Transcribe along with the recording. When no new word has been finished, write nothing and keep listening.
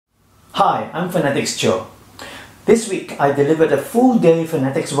Hi, I'm Phonetics Joe. This week I delivered a full-day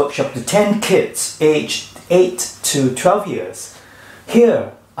phonetics workshop to 10 kids aged 8 to 12 years.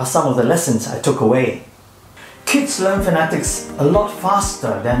 Here are some of the lessons I took away. Kids learn phonetics a lot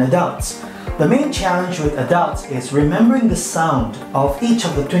faster than adults. The main challenge with adults is remembering the sound of each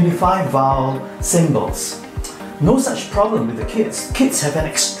of the 25 vowel symbols. No such problem with the kids. Kids have an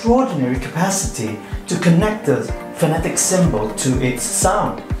extraordinary capacity to connect the phonetic symbol to its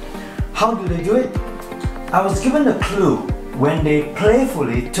sound. How do they do it? I was given a clue when they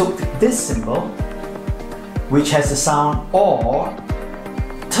playfully took this symbol, which has the sound or,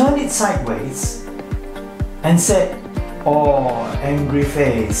 turned it sideways and said, "Oh, angry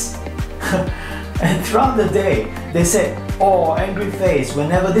face." And throughout the day, they said, "Oh, angry face,"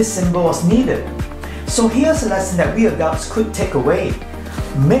 whenever this symbol was needed. So here's a lesson that we adults could take away.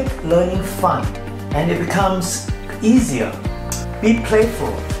 Make learning fun and it becomes easier. Be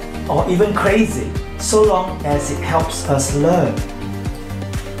playful or even crazy, so long as it helps us learn.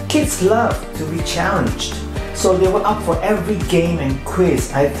 Kids love to be challenged, so they were up for every game and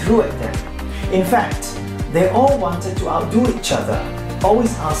quiz I threw at them. In fact, they all wanted to outdo each other,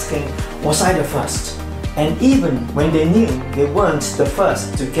 always asking, "Was I the first?" And even when they knew they weren't the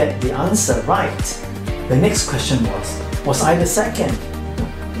first to get the answer right, the next question was I the second?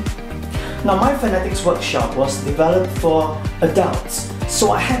 Now, my phonetics workshop was developed for adults,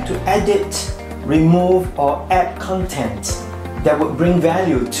 so I had to edit, remove or add content that would bring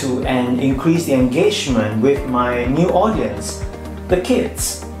value to and increase the engagement with my new audience, the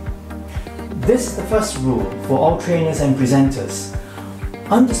kids. This is the first rule for all trainers and presenters.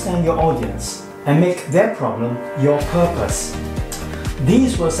 Understand your audience and make their problem your purpose.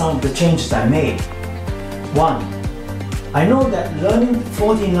 These were some of the changes I made. 1. I know that learning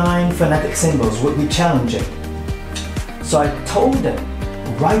 49 phonetic symbols would be challenging. So I told them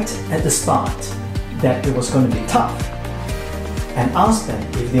right at the start that it was going to be tough and asked them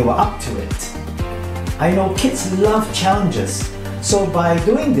if they were up to it. I know kids love challenges, so by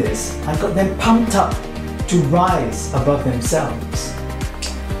doing this, I got them pumped up to rise above themselves.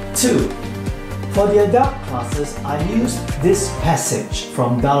 2. For the adult classes, I used this passage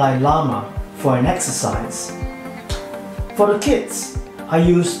from Dalai Lama for an exercise. For the kids, I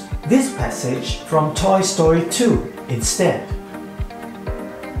used this passage from Toy Story 2 instead.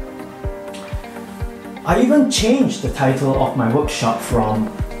 I even changed the title of my workshop from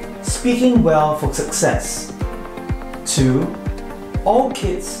Speaking Well for Success to All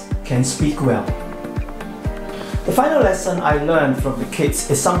Kids Can Speak Well. The final lesson I learned from the kids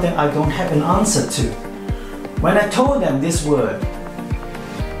is something I don't have an answer to. When I told them this word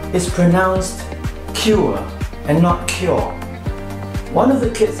is pronounced cure and not cure, one of the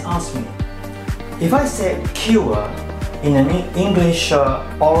kids asked me, if I said cure in an English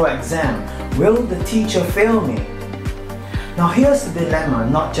oral exam, will the teacher fail me? Now here's the dilemma,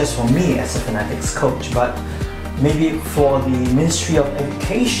 not just for me as a phonetics coach, but maybe for the Ministry of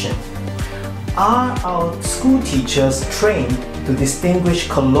Education. Are our school teachers trained to distinguish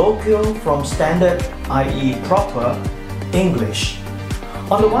colloquial from standard, i.e. proper, English?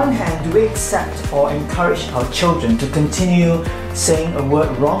 On the one hand, do we accept or encourage our children to continue saying a word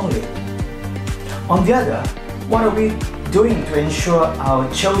wrongly? On the other, what are we doing to ensure our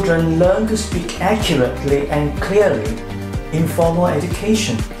children learn to speak accurately and clearly in formal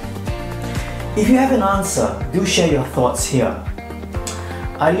education? If you have an answer, do share your thoughts here.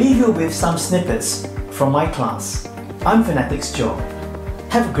 I leave you with some snippets from my class. I'm Phonetics Joe.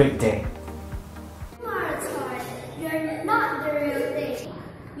 Have a great day. You're not the real thing.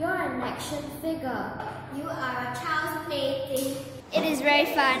 You're an action figure. You are a child's plaything. It is very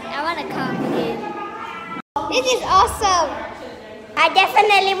fun. I want to come again. This is awesome. I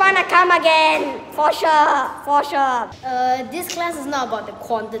definitely want to come again. For sure. This class is not about the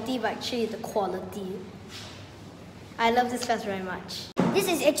quantity, but actually the quality. I love this class very much. This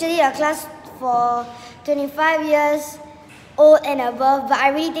is actually a class for 25 years old and above, but I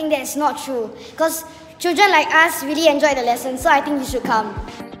really think that's not true because children like us really enjoy the lesson, so I think you should come.